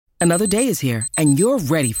Another day is here, and you're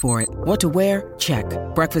ready for it. What to wear? Check.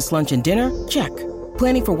 Breakfast, lunch, and dinner? Check.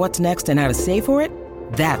 Planning for what's next and how to save for it?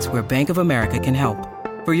 That's where Bank of America can help.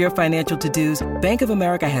 For your financial to-dos, Bank of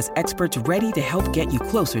America has experts ready to help get you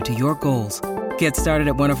closer to your goals. Get started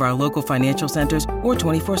at one of our local financial centers or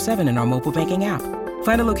 24/7 in our mobile banking app.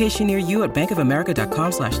 Find a location near you at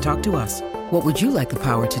bankofamerica.com/talktous. What would you like the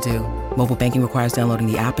power to do? Mobile banking requires downloading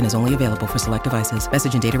the app and is only available for select devices.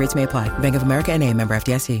 Message and data rates may apply. Bank of America NA, member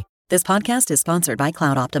FDIC. This podcast is sponsored by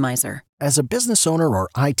Cloud Optimizer. As a business owner or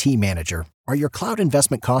IT manager, are your cloud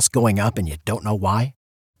investment costs going up and you don't know why?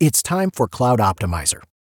 It's time for Cloud Optimizer.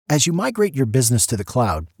 As you migrate your business to the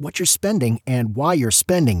cloud, what you're spending and why you're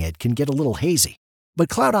spending it can get a little hazy. But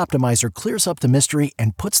Cloud Optimizer clears up the mystery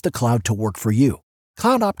and puts the cloud to work for you.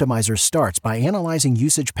 Cloud Optimizer starts by analyzing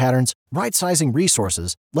usage patterns, right-sizing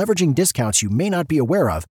resources, leveraging discounts you may not be aware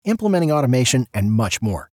of, implementing automation, and much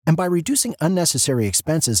more. And by reducing unnecessary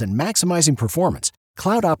expenses and maximizing performance,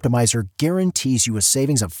 Cloud Optimizer guarantees you a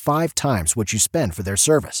savings of 5 times what you spend for their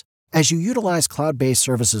service. As you utilize cloud-based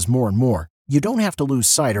services more and more, you don't have to lose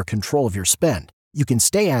sight or control of your spend. You can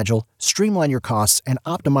stay agile, streamline your costs, and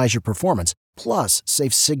optimize your performance, plus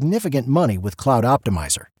save significant money with Cloud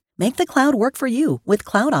Optimizer. Make the cloud work for you with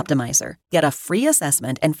Cloud Optimizer. Get a free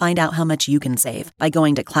assessment and find out how much you can save by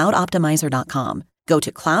going to cloudoptimizer.com. Go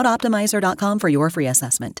to cloudoptimizer.com for your free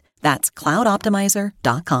assessment. That's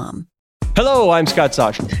cloudoptimizer.com. Hello, I'm Scott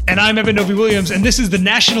Soshnick. And I'm Evan Novi-Williams, and this is the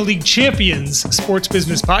National League Champions Sports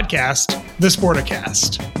Business Podcast, The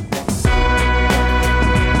Sporticast.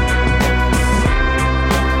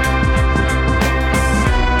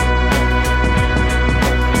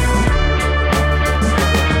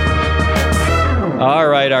 All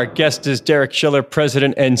right, our guest is Derek Schiller,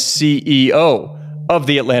 President and CEO of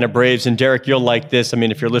the Atlanta Braves. And Derek, you'll like this. I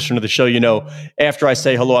mean, if you're listening to the show, you know, after I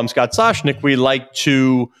say, hello, I'm Scott Soshnick, we like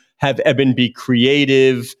to have Eben be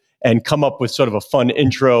creative and come up with sort of a fun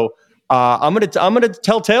intro. I'm gonna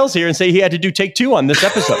tell tales here and say he had to do take 2 on this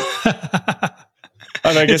episode.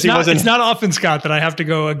 I guess It's not often, Scott, that I have to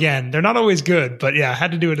go again. They're not always good, but yeah, I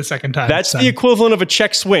had to do it a second time. That's the equivalent of a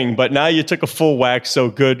check swing, but now you took a full whack. So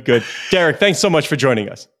good. Derek, thanks so much for joining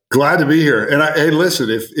us. Glad to be here. And hey, listen,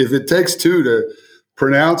 if it takes 2 to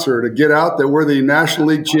pronounce or to get out that we're the National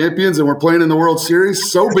League champions and we're playing in the World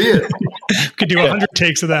Series, so be it. Could do 100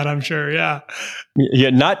 takes of that, I'm sure. Yeah. Yeah,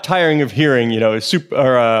 not tiring of hearing,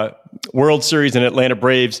 World Series and Atlanta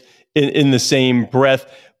Braves in the same breath.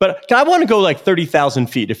 But I want to go like 30,000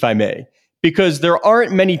 feet, if I may, because there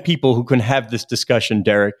aren't many people who can have this discussion,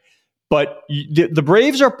 Derek. But the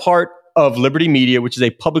Braves are part of Liberty Media, which is a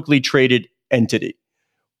publicly traded entity.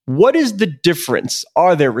 What is the difference?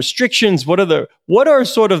 Are there restrictions? What are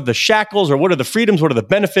sort of the shackles, or what are the freedoms? What are the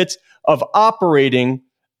benefits of operating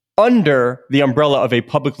under the umbrella of a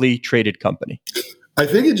publicly traded company? I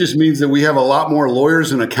think it just means that we have a lot more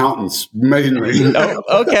lawyers and accountants, mainly. Oh,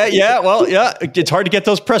 okay. Yeah. Well, yeah. It's hard to get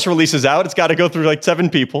those press releases out. It's got to go through like 7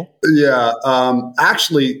 people. Yeah.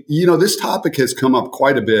 Actually, this topic has come up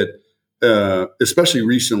quite a bit, especially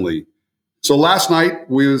recently. So last night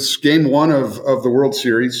was game 1 of the World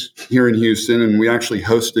Series here in Houston, and we actually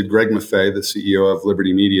hosted Greg Maffei, the CEO of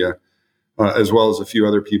Liberty Media, as well as a few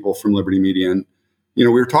other people from Liberty Media. And, we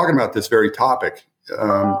were talking about this very topic.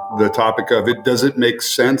 The topic of it, does it make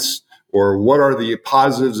sense, or what are the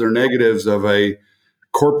positives or negatives of a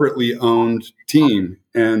corporately owned team?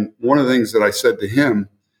 And one of the things that I said to him,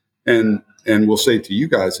 and will say to you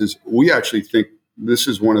guys, is we actually think this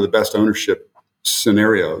is one of the best ownership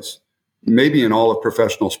scenarios, maybe in all of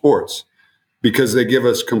professional sports, because they give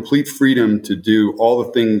us complete freedom to do all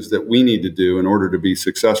the things that we need to do in order to be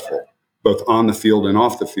successful, both on the field and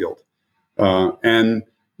off the field.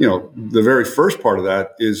 The very first part of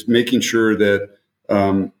that is making sure that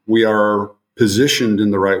we are positioned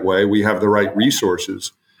in the right way. We have the right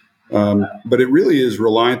resources. But it really is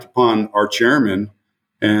reliant upon our chairman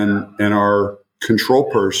and our control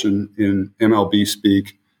person in MLB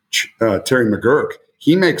speak, Terry McGuirk.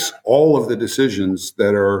 He makes all of the decisions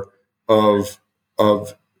that are of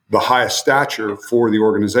the highest stature for the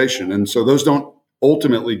organization. And so those don't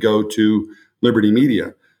ultimately go to Liberty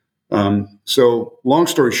Media. So long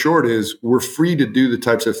story short is we're free to do the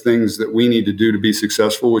types of things that we need to do to be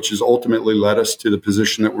successful, which has ultimately led us to the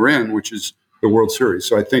position that we're in, which is the World Series.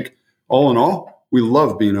 So I think all in all, we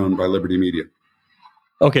love being owned by Liberty Media.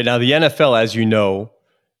 Okay. Now the NFL, as you know,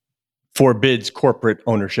 forbids corporate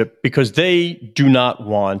ownership because they do not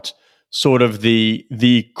want sort of the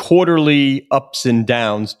quarterly ups and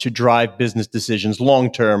downs to drive business decisions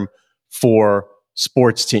long-term for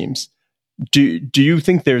sports teams. Do you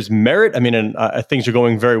think there's merit? I mean, things are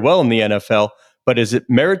going very well in the NFL, but is it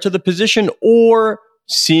merit to the position, or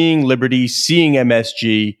seeing Liberty, seeing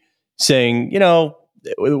MSG, saying,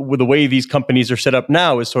 with the way these companies are set up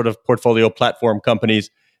now as sort of portfolio platform companies,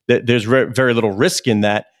 that there's very little risk in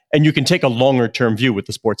that, and you can take a longer term view with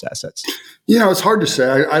the sports assets? It's hard to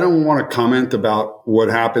say. I don't want to comment about what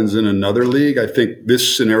happens in another league. I think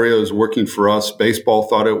this scenario is working for us. Baseball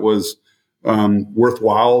thought it was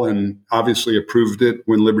worthwhile and obviously approved it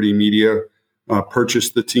when Liberty Media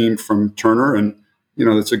purchased the team from Turner. And,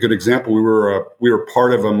 that's a good example. We were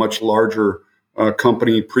part of a much larger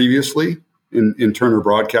company previously in Turner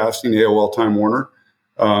Broadcasting, AOL Time Warner.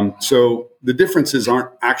 So the differences aren't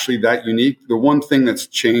actually that unique. The one thing that's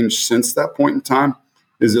changed since that point in time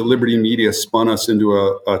is that Liberty Media spun us into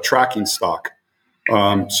a tracking stock.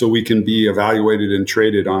 So we can be evaluated and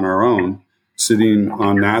traded on our own, sitting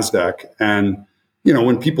on NASDAQ. And,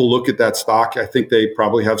 when people look at that stock, I think they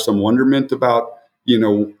probably have some wonderment about,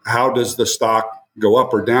 how does the stock go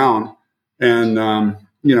up or down? And,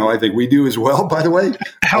 I think we do as well, by the way.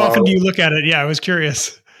 How often do you look at it? Yeah, I was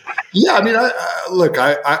curious. Yeah, I mean,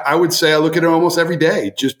 I would say I look at it almost every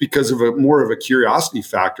day, just because of more of a curiosity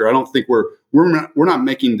factor. I don't think we're not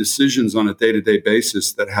making decisions on a day-to-day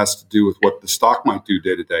basis that has to do with what the stock might do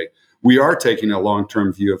day to day. We are taking a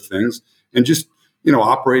long-term view of things and just,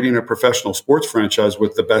 operating a professional sports franchise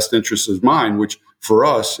with the best interests in mind, which for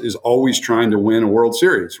us is always trying to win a World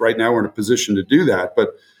Series. Right now, we're in a position to do that, but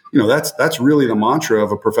that's really the mantra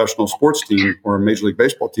of a professional sports team or a Major League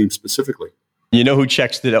Baseball team specifically. You know who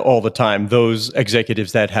checks it all the time? Those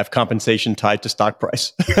executives that have compensation tied to stock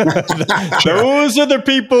price. Those are the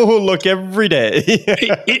people who look every day.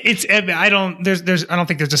 I don't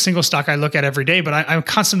think there's a single stock I look at every day, but I'm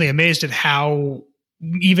constantly amazed at how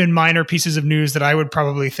even minor pieces of news that I would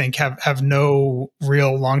probably think have no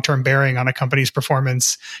real long-term bearing on a company's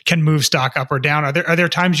performance can move stock up or down. Are there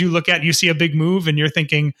times you look at, you see a big move and you're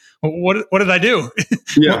thinking, what did I do?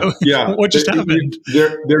 Yeah. What just happened?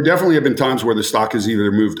 There definitely have been times where the stock has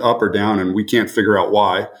either moved up or down and we can't figure out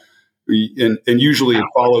why. And usually it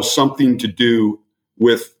follows something to do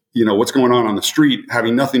with, what's going on the street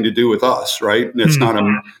having nothing to do with us, right? And it's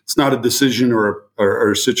not a decision or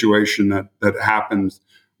a situation that happens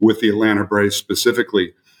with the Atlanta Braves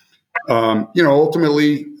specifically.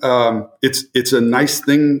 Ultimately, it's a nice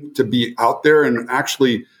thing to be out there, and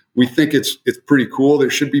actually, we think it's pretty cool. There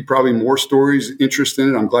should be probably more stories, interest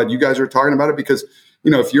in it. I'm glad you guys are talking about it because,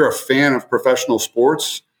 if you're a fan of professional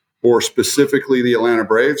sports or specifically the Atlanta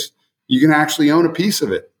Braves, you can actually own a piece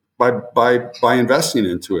of it by investing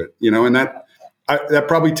into it, and that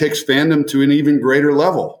probably takes fandom to an even greater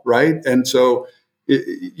level, right? And so,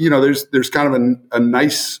 there's kind of a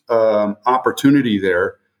nice opportunity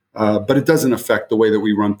there, but it doesn't affect the way that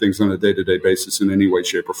we run things on a day-to-day basis in any way,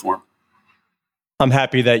 shape, or form. I'm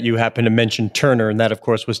happy that you happen to mention Turner, and that, of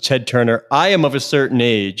course, was Ted Turner. I am of a certain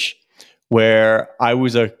age where I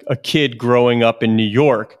was a kid growing up in New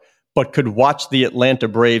York, but could watch the Atlanta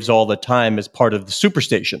Braves all the time as part of the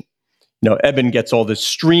Superstation. Eben gets all this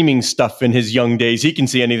streaming stuff in his young days. He can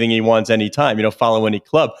see anything he wants anytime, follow any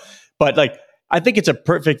club. But I think it's a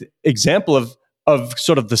perfect example of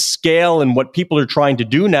sort of the scale and what people are trying to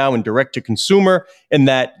do now in direct to consumer, and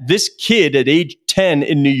that this kid at age 10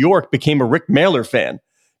 in New York became a Rick Mahler fan.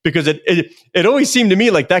 Because it always seemed to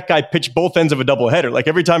me like that guy pitched both ends of a doubleheader. Like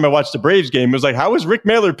every time I watched the Braves game, it was like, how is Rick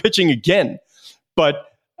Mahler pitching again? But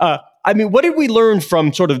what did we learn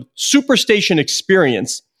from sort of Superstation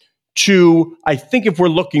experience to, I think if we're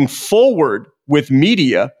looking forward with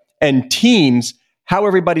media and teams, how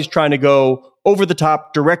everybody's trying to go over the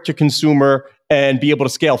top, direct to consumer, and be able to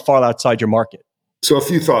scale far outside your market? So a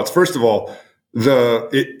few thoughts. First of all,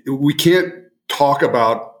 we can't talk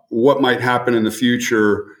about what might happen in the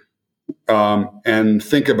future and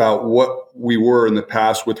think about what we were in the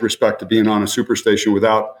past with respect to being on a Superstation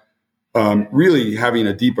without really having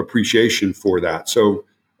a deep appreciation for that. So,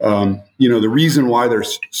 the reason why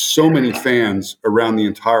there's so many fans around the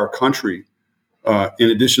entire country, in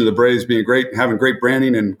addition to the Braves being great, having great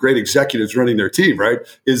branding and great executives running their team, right,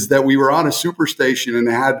 is that we were on a Superstation and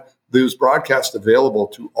had those broadcasts available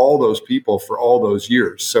to all those people for all those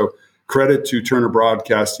years. So credit to Turner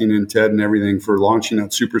Broadcasting and Ted and everything for launching that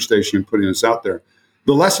Superstation and putting us out there.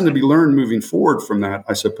 The lesson to be learned moving forward from that,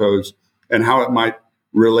 I suppose, and how it might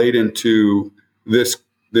relate into this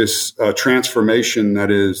transformation that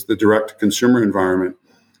is the direct-to-consumer environment,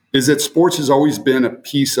 is that sports has always been a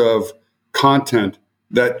piece of content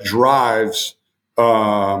that drives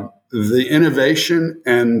the innovation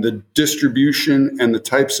and the distribution and the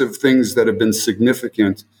types of things that have been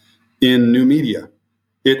significant in new media.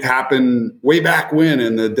 It happened way back when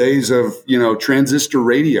in the days of, transistor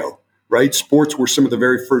radio, right? Sports were some of the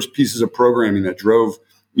very first pieces of programming that drove,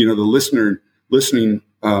 the listening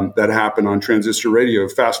that happened on transistor radio.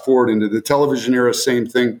 Fast forward into the television era, same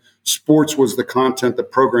thing. Sports was the content, the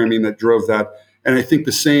programming that drove that. And I think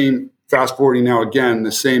the same, fast forwarding now again,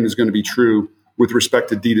 the same is going to be true with respect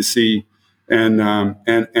to D2C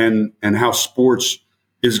and how sports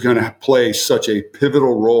is going to play such a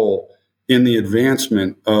pivotal role in the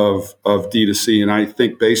advancement of D2C. And I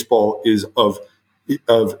think baseball is of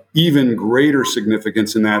even greater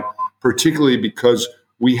significance in that, particularly because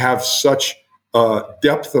we have such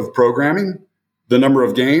depth of programming, the number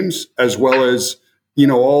of games, as well as,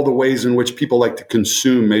 all the ways in which people like to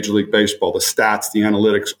consume Major League Baseball, the stats, the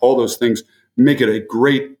analytics, all those things make it a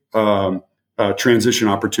great transition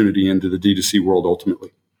opportunity into the D2C world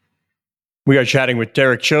ultimately. We are chatting with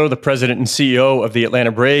Derek Cho, the president and CEO of the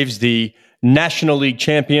Atlanta Braves, the National League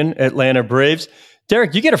champion Atlanta Braves.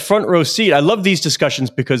 Derek, you get a front row seat. I love these discussions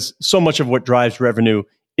because so much of what drives revenue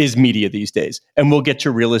is media these days. And we'll get to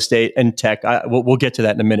real estate and tech. We'll get to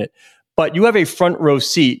that in a minute. But you have a front row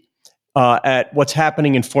seat at what's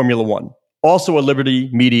happening in Formula One, also a Liberty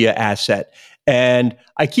Media asset. And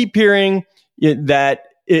I keep hearing that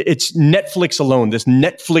it's Netflix alone. This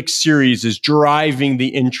Netflix series is driving the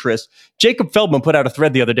interest. Jacob Feldman put out a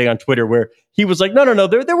thread the other day on Twitter where he was like, no,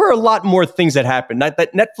 there were a lot more things that happened.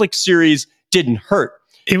 That Netflix series didn't hurt.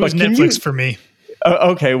 It was Netflix for me.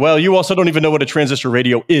 Okay, well, you also don't even know what a transistor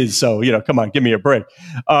radio is. So, come on, give me a break.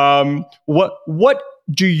 What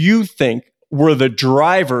do you think were the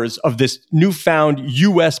drivers of this newfound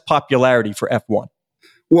U.S. popularity for F1?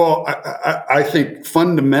 Well, I think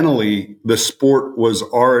fundamentally the sport was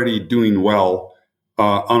already doing well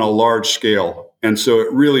on a large scale. And so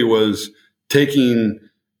it really was taking,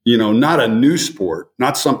 not a new sport,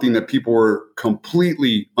 not something that people were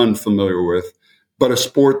completely unfamiliar with, but a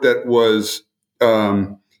sport that was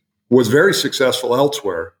very successful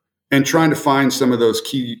elsewhere, and trying to find some of those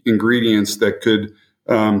key ingredients that could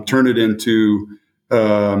turn it into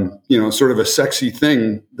sort of a sexy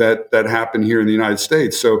thing that happened here in the United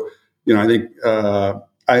States. So, I think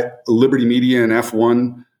Liberty Media and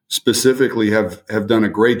F1 specifically have done a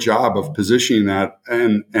great job of positioning that,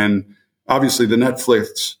 and obviously the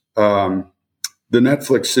Netflix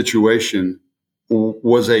situation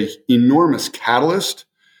was a enormous catalyst.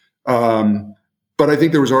 But I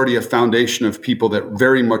think there was already a foundation of people that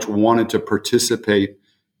very much wanted to participate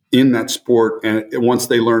in that sport. And once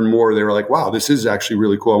they learned more, they were like, wow, this is actually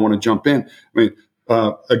really cool. I want to jump in. I mean,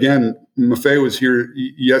 again, Maffei was here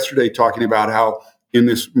yesterday talking about how in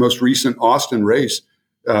this most recent Austin race,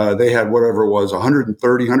 they had whatever it was,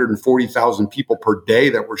 130, 140,000 people per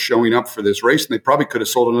day that were showing up for this race. And they probably could have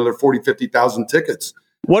sold another 40, 50,000 tickets.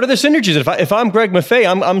 What are the synergies? If I'm Greg Maffei,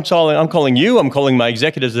 I'm calling you, I'm calling my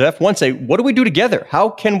executives at F1, say, what do we do together? How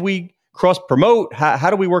can we cross promote?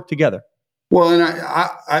 How do we work together? Well, and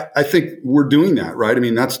I think we're doing that, right? I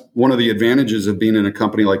mean, that's one of the advantages of being in a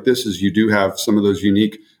company like this is you do have some of those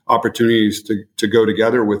unique opportunities to go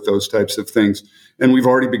together with those types of things. And we've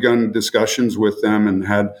already begun discussions with them and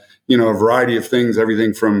had, a variety of things,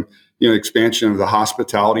 everything from, expansion of the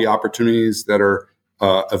hospitality opportunities that are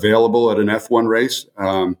available at an F1 race.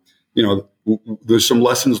 There's some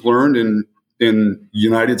lessons learned in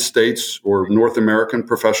United States or North American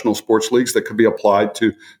professional sports leagues that could be applied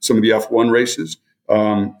to some of the F1 races,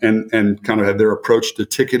 and kind of have their approach to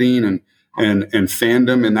ticketing and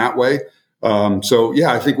fandom in that way.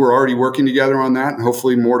 I think we're already working together on that, and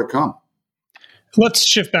hopefully more to come. Let's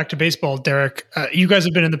shift back to baseball, Derek. You guys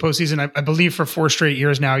have been in the postseason, I believe, for 4 straight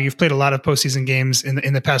years now. You've played a lot of postseason games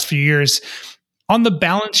in the past few years. On the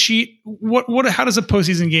balance sheet, how does a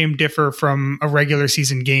postseason game differ from a regular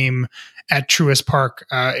season game at Truist Park?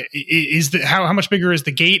 How much bigger is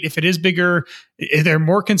the gate? If it is bigger, are there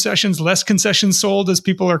more concessions, less concessions sold as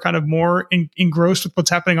people are kind of more engrossed with what's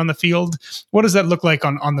happening on the field? What does that look like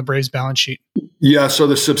on the Braves balance sheet? Yeah, so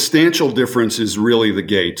the substantial difference is really the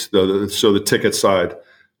gate, so the ticket side.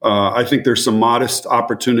 I think there's some modest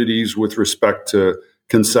opportunities with respect to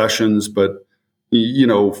concessions, but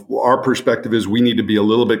our perspective is we need to be a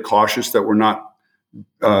little bit cautious that we're not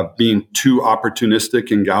being too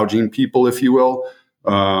opportunistic and gouging people, if you will.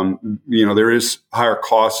 There is higher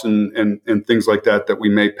costs and things like that we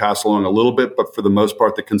may pass along a little bit, but for the most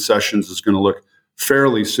part, the concessions is going to look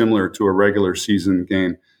fairly similar to a regular season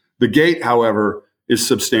game. The gate, however, is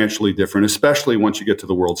substantially different, especially once you get to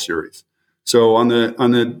the World Series. So on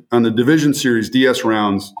the Division Series DS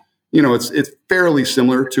rounds, it's fairly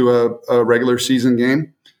similar to a regular season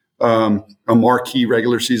game, a marquee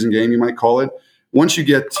regular season game, you might call it. Once you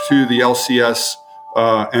get to the LCS,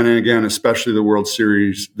 and again, especially the World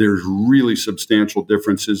Series, there's really substantial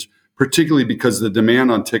differences, particularly because the demand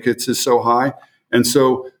on tickets is so high. And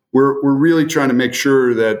so we're really trying to make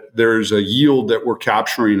sure that there's a yield that we're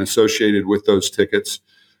capturing associated with those tickets.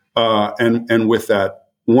 And with that,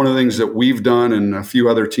 one of the things that we've done and a few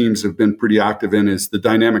other teams have been pretty active in is the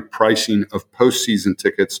dynamic pricing of postseason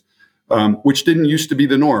tickets, which didn't used to be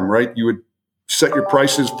the norm, right? You would set your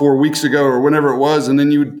prices 4 weeks ago or whenever it was, and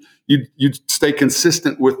then you'd stay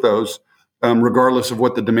consistent with those, regardless of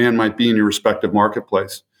what the demand might be in your respective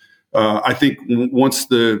marketplace. I think once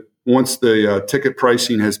the ticket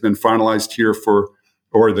pricing has been finalized here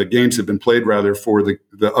or the games have been played rather for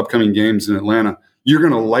the upcoming games in Atlanta, you're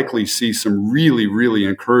going to likely see some really, really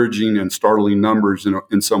encouraging and startling numbers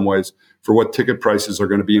in some ways for what ticket prices are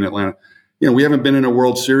going to be in Atlanta. We haven't been in a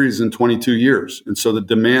World Series in 22 years. And so the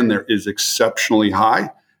demand there is exceptionally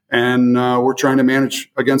high, and we're trying to manage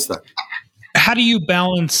against that. How do you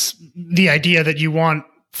balance the idea that you want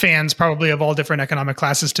fans probably of all different economic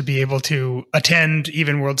classes to be able to attend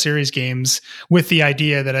even World Series games with the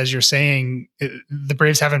idea that, as you're saying, the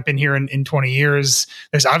Braves haven't been here in 20 years.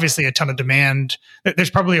 There's obviously a ton of demand. There's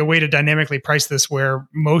probably a way to dynamically price this where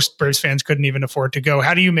most Braves fans couldn't even afford to go.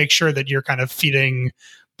 How do you make sure that you're kind of feeding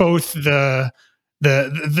both the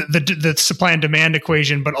supply and demand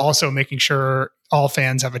equation, but also making sure all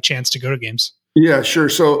fans have a chance to go to games? Yeah, sure.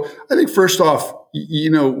 So I think first off,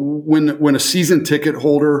 when a season ticket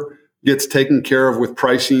holder gets taken care of with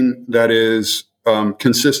pricing that is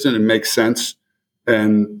consistent and makes sense,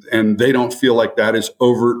 and they don't feel like that is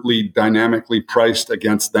overtly dynamically priced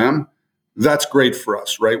against them, that's great for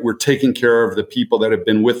us, right? We're taking care of the people that have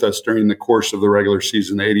been with us during the course of the regular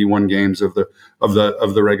season, the 81 games of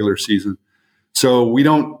the regular season. So we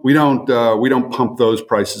don't pump those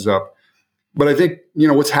prices up. But I think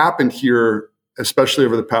what's happened here, especially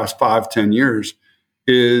over the past 5-10 years,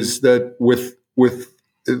 is that with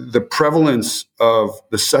the prevalence of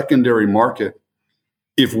the secondary market,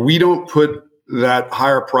 if we don't put that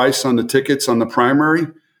higher price on the tickets on the primary,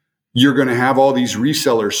 you're going to have all these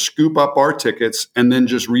resellers scoop up our tickets and then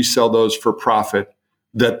just resell those for profit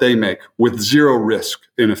that they make with zero risk,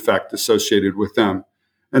 in effect, associated with them.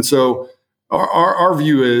 And so our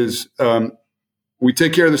view is we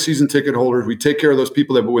take care of the season ticket holders. We take care of those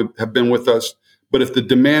people that have been with us. But if the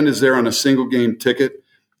demand is there on a single game ticket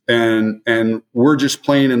and we're just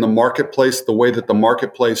playing in the marketplace the way that the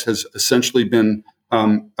marketplace has essentially been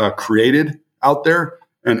created out there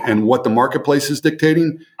and what the marketplace is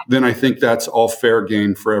dictating, then I think that's all fair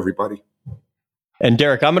game for everybody. And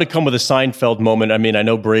Derek, I'm going to come with a Seinfeld moment. I mean, I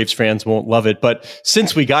know Braves fans won't love it, but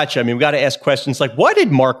since we got you, we got to ask questions like, why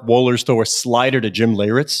did Mark Wohlers throw a slider to Jim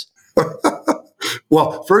Leyritz?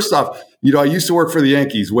 Well, first off, I used to work for the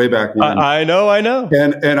Yankees way back when. I know.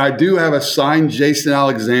 And I do have a signed Jason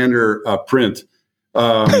Alexander print.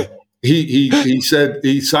 He said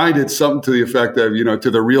he signed it something to the effect of,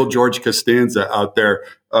 to the real George Costanza out there.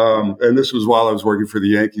 And this was while I was working for the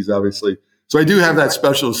Yankees, obviously. So I do have that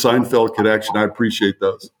special Seinfeld connection. I appreciate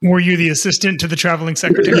those. Were you the assistant to the traveling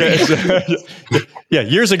secretary? Yeah,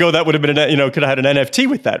 years ago that would have been, could have had an NFT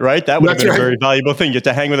with that, right? That would have been a very valuable thing. You get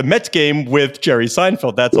to hang with a Mets game with Jerry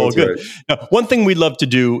Seinfeld. That's all good. Right. Now, one thing we love to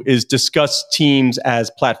do is discuss teams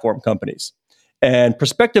as platform companies. And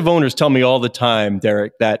prospective owners tell me all the time,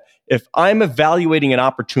 Derek, that if I'm evaluating an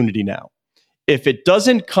opportunity now, if it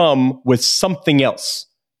doesn't come with something else,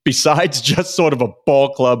 besides just sort of a ball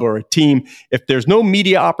club or a team, if there's no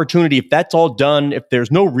media opportunity, if that's all done, if there's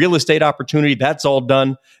no real estate opportunity, that's all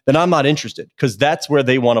done, then I'm not interested because that's where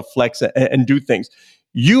they want to flex and do things.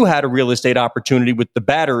 You had a real estate opportunity with the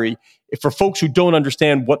Battery. For folks who don't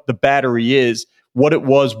understand what the Battery is, what it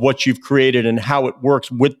was, what you've created, and how it works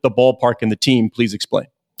with the ballpark and the team, please explain.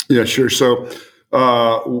 Yeah, sure. So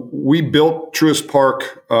we built Truist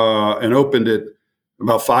Park and opened it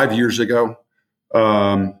about 5 years ago.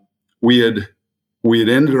 We had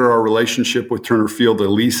ended our relationship with Turner Field. The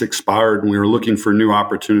lease expired, and we were looking for new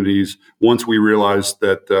opportunities once we realized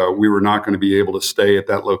that we were not going to be able to stay at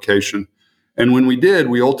that location. And when we did,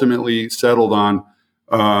 we ultimately settled on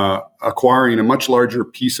acquiring a much larger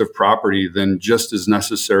piece of property than just is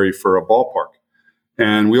necessary for a ballpark.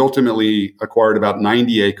 And we ultimately acquired about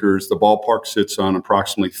 90 acres. The ballpark sits on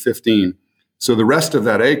approximately 15. So the rest of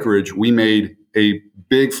that acreage, we made a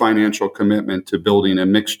big financial commitment to building a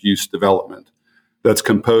mixed-use development that's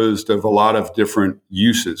composed of a lot of different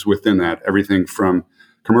uses within that, everything from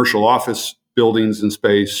commercial office buildings and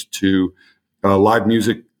space to live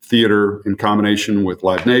music theater in combination with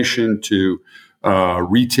Live Nation to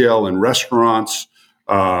retail and restaurants,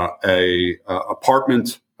 a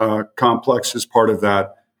apartment complex as part of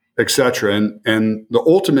that, et cetera. And the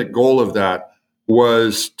ultimate goal of that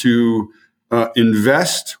was to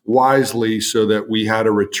invest wisely so that we had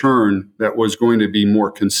a return that was going to be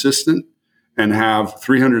more consistent and have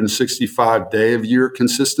 365-day of year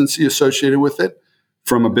consistency associated with it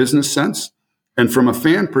from a business sense. And from a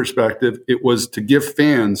fan perspective, it was to give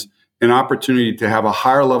fans an opportunity to have a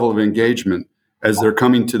higher level of engagement as they're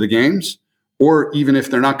coming to the games, or even if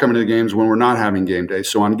they're not coming to the games when we're not having game days.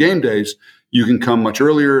 So on game days, you can come much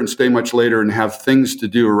earlier and stay much later and have things to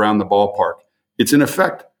do around the ballpark. It's in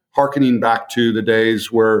effect hearkening back to the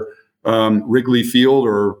days where Wrigley Field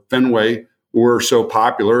or Fenway were so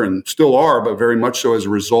popular, and still are, but very much so as a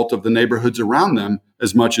result of the neighborhoods around them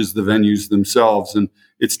as much as the venues themselves. And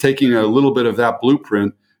it's taking a little bit of that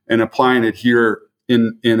blueprint and applying it here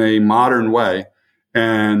in a modern way.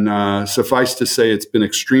 And suffice to say, it's been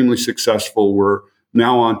extremely successful. We're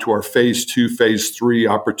now on to our phase 2, phase 3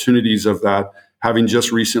 opportunities of that, having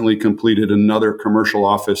just recently completed another commercial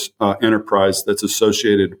office enterprise that's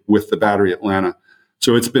associated with the Battery Atlanta.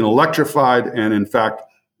 So it's been electrified. And in fact,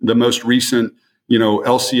 the most recent,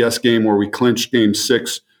 LCS game where we clinched Game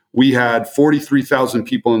 6, we had 43,000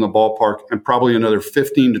 people in the ballpark and probably another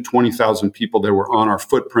 15 to 20,000 people that were on our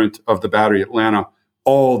footprint of the Battery Atlanta,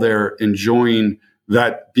 all there enjoying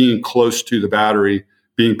that, being close to the Battery,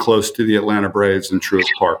 being close to the Atlanta Braves and Truist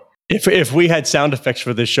Park. If we had sound effects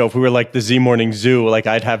for this show, if we were like the Z Morning Zoo, like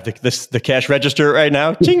I'd have the cash register right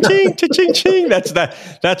now, ching ching, ching ching.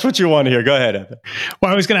 That's what you want to hear. Go ahead, Evan.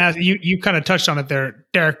 Well, I was going to ask you. You kind of touched on it there,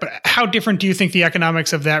 Derek. But how different do you think the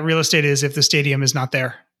economics of that real estate is if the stadium is not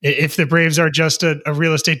there? If the Braves are just a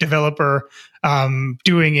real estate developer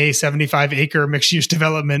doing a 75-acre mixed-use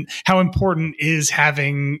development, how important is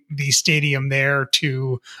having the stadium there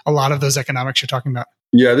to a lot of those economics you're talking about?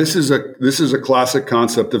 Yeah, this is a classic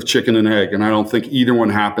concept of chicken and egg, and I don't think either one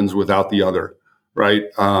happens without the other, right?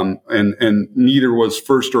 And neither was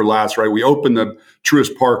first or last, right? We opened the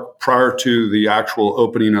Truist Park prior to the actual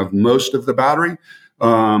opening of most of the Battery,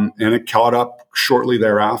 and it caught up shortly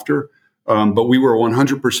thereafter. But we were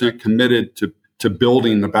 100% committed to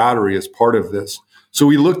building the Battery as part of this. So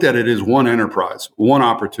we looked at it as one enterprise, one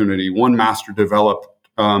opportunity, one master developed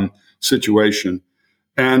situation.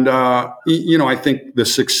 And, I think the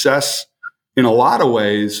success in a lot of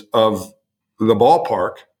ways of the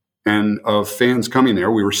ballpark and of fans coming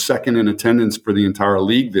there, we were second in attendance for the entire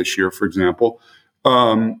league this year, for example.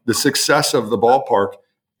 The success of the ballpark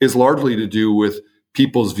is largely to do with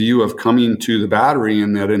people's view of coming to the Battery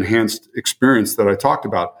and that enhanced experience that I talked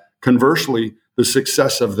about. Conversely, the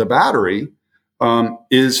success of the Battery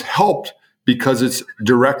is helped because it's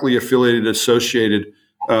directly affiliated, associated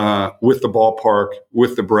with the ballpark,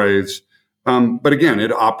 with the Braves. But again,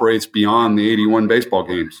 it operates beyond the 81 baseball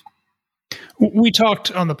games. We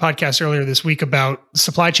talked on the podcast earlier this week about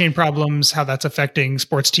supply chain problems, how that's affecting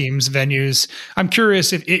sports teams, venues. I'm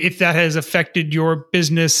curious if that has affected your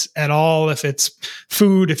business at all, if it's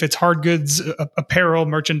food, if it's hard goods, apparel,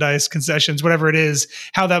 merchandise, concessions, whatever it is,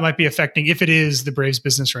 how that might be affecting, if it is, the Braves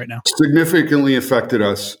business right now. Significantly affected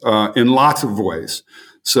us in lots of ways.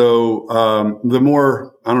 So the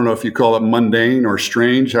more, I don't know if you call it mundane or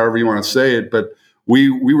strange, however you want to say it, but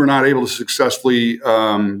we were not able to successfully get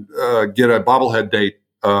a bobblehead date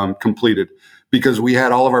completed because we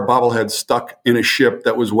had all of our bobbleheads stuck in a ship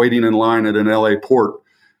that was waiting in line at an LA port.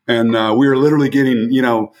 And we were literally getting,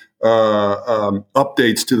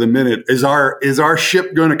 updates to the minute. Is our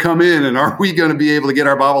ship going to come in and are we going to be able to get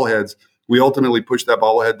our bobbleheads? We ultimately pushed that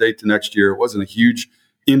bobblehead date to next year. It wasn't a huge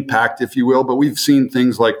impact, if you will, but we've seen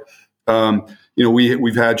things like,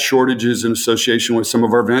 we've had shortages in association with some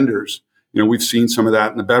of our vendors. We've seen some of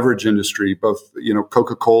that in the beverage industry, both,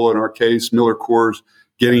 Coca-Cola in our case, Miller Coors,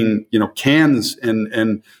 getting, cans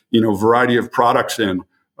and variety of products in.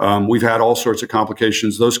 We've had all sorts of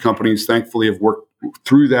complications. Those companies, thankfully, have worked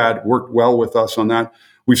through that, worked well with us on that.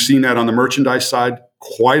 We've seen that on the merchandise side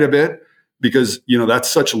quite a bit because, that's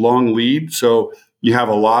such a long lead. So you have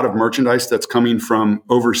a lot of merchandise that's coming from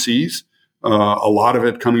overseas, a lot of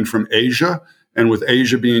it coming from Asia. And with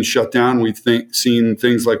Asia being shut down, we've seen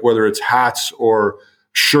things like whether it's hats or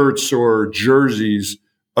shirts or jerseys,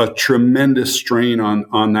 a tremendous strain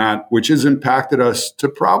on that, which has impacted us to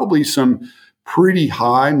probably some pretty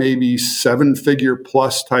high, maybe 7-figure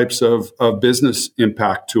plus types of business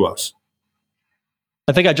impact to us.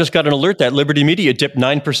 I think I just got an alert that Liberty Media dipped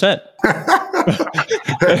 9%.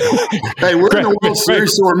 Hey, we're in the World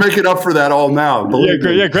Series, so we're making up for that all now.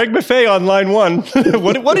 Greg Maffei on line one.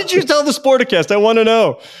 What did you tell the Sporticast? I want to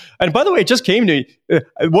know. And by the way, it just came to me.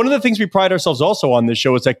 One of the things we pride ourselves also on this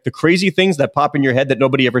show is like the crazy things that pop in your head that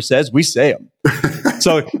nobody ever says, we say them.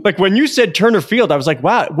 So like when you said Turner Field, I was like,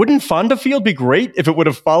 wow, wouldn't Fonda Field be great if it would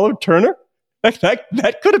have followed Turner?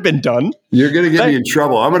 That could have been done. You're going to get me in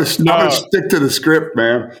trouble. I'm going to stick to the script,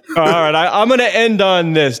 man. All right. I'm going to end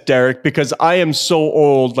on this, Derek, because I am so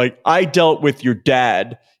old. Like, I dealt with your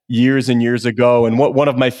dad years and years ago. And one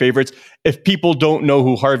of my favorites, if people don't know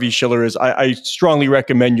who Harvey Schiller is, I strongly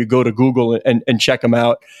recommend you go to Google and check him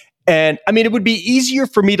out. And I mean, it would be easier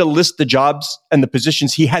for me to list the jobs and the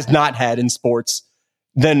positions he has not had in sports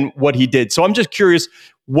than what he did. So I'm just curious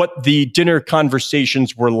what the dinner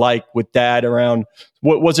conversations were like with Dad around,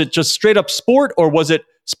 what was it, just straight up sport, or was it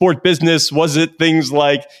sport business? Was it things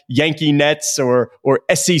like Yankee Nets or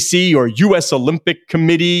SEC or U.S. Olympic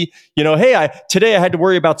Committee? You know, hey, today I had to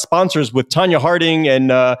worry about sponsors with Tanya Harding and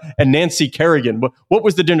Nancy Kerrigan. What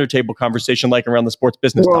was the dinner table conversation like around the sports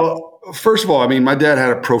business topic? First of all, I mean, my dad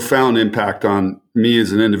had a profound impact on me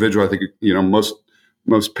as an individual. I think, you know,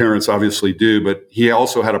 most parents obviously do, but he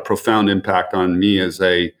also had a profound impact on me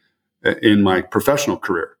in my professional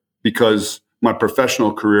career, because my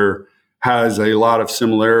professional career has a lot of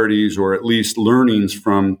similarities, or at least learnings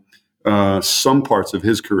from some parts of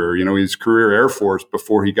his career. You know, his career Air Force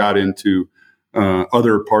before he got into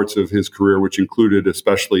other parts of his career, which included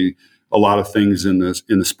especially a lot of things in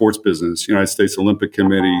the sports business, United States Olympic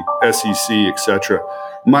Committee, SEC, etc.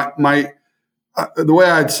 The way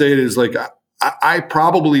I'd say it is, like, I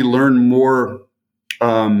probably learned more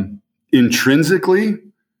intrinsically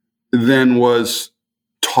than was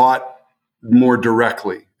taught more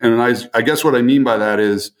directly. And I guess what I mean by that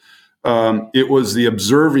is it was the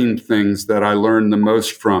observing things that I learned the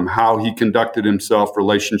most from, how he conducted himself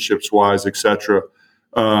relationships-wise, et cetera,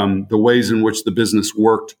 the ways in which the business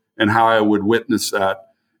worked and how I would witness that.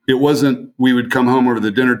 It wasn't we would come home over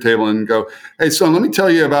the dinner table and go, hey, son, let me tell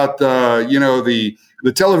you about,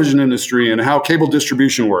 the television industry and how cable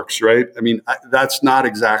distribution works, right? I mean, that's not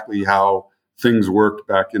exactly how things worked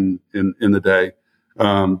back in the day.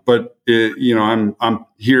 But I'm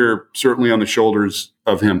here certainly on the shoulders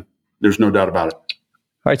of him. There's no doubt about it.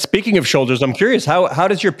 All right. Speaking of shoulders, I'm curious, how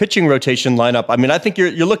does your pitching rotation line up? I mean, I think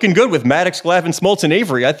you're looking good with Maddox, Glavine, Smoltz, and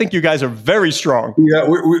Avery. I think you guys are very strong. Yeah,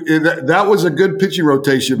 that was a good pitching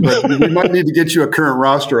rotation, but we might need to get you a current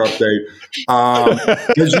roster update.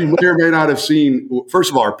 As you may or may not have seen,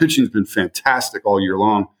 first of all, our pitching's been fantastic all year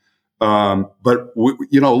long. But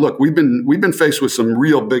look, we've been faced with some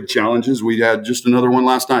real big challenges. We had just another one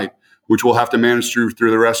last night, which we'll have to manage through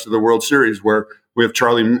the rest of the World Series, where we have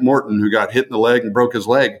Charlie Morton, who got hit in the leg and broke his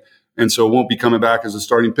leg, and so won't be coming back as a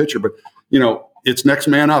starting pitcher. But, it's next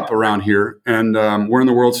man up around here, and we're in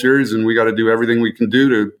the World Series, and we got to do everything we can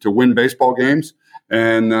do to win baseball games.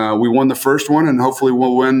 And we won the first one, and hopefully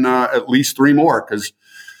we'll win at least 3 more, because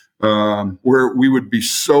we would be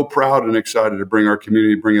so proud and excited to bring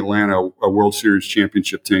Atlanta a World Series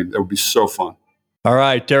championship team. That would be so fun. All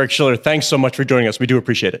right, Derek Schiller, thanks so much for joining us. We do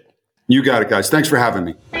appreciate it. You got it, guys. Thanks for having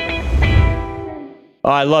me.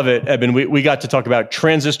 I love it, Eben. We got to talk about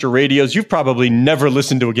transistor radios. You've probably never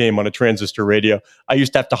listened to a game on a transistor radio. I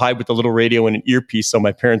used to have to hide with the little radio and an earpiece so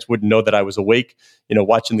my parents wouldn't know that I was awake,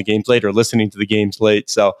 watching the games late or listening to the games late.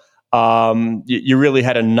 So you really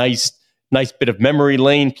had a nice bit of memory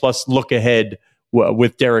lane plus look ahead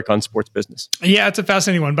with Derek on sports business. Yeah, it's a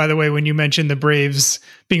fascinating one. By the way, when you mentioned the Braves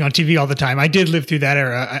being on TV all the time, I did live through that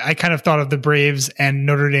era. I kind of thought of the Braves and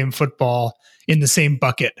Notre Dame football in the same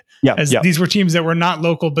bucket. These were teams that were not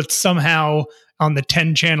local, but somehow on the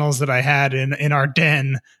 10 channels that I had in our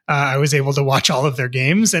den, I was able to watch all of their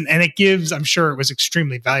games. And it gives, I'm sure it was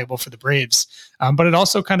extremely valuable for the Braves. But it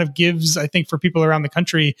also kind of gives, I think, for people around the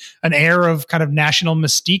country, an air of kind of national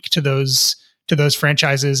mystique to those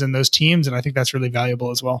franchises and those teams. And I think that's really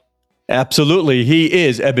valuable as well. Absolutely. He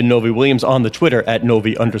is Eben Novy-Williams on the Twitter at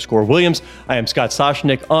Novy_Williams. I am Scott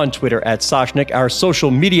Soshnick on Twitter at Soshnick. Our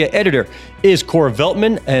social media editor is Cora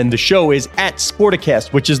Veltman, and the show is at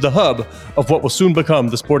Sporticast, which is the hub of what will soon become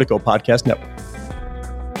the Sportico Podcast Network.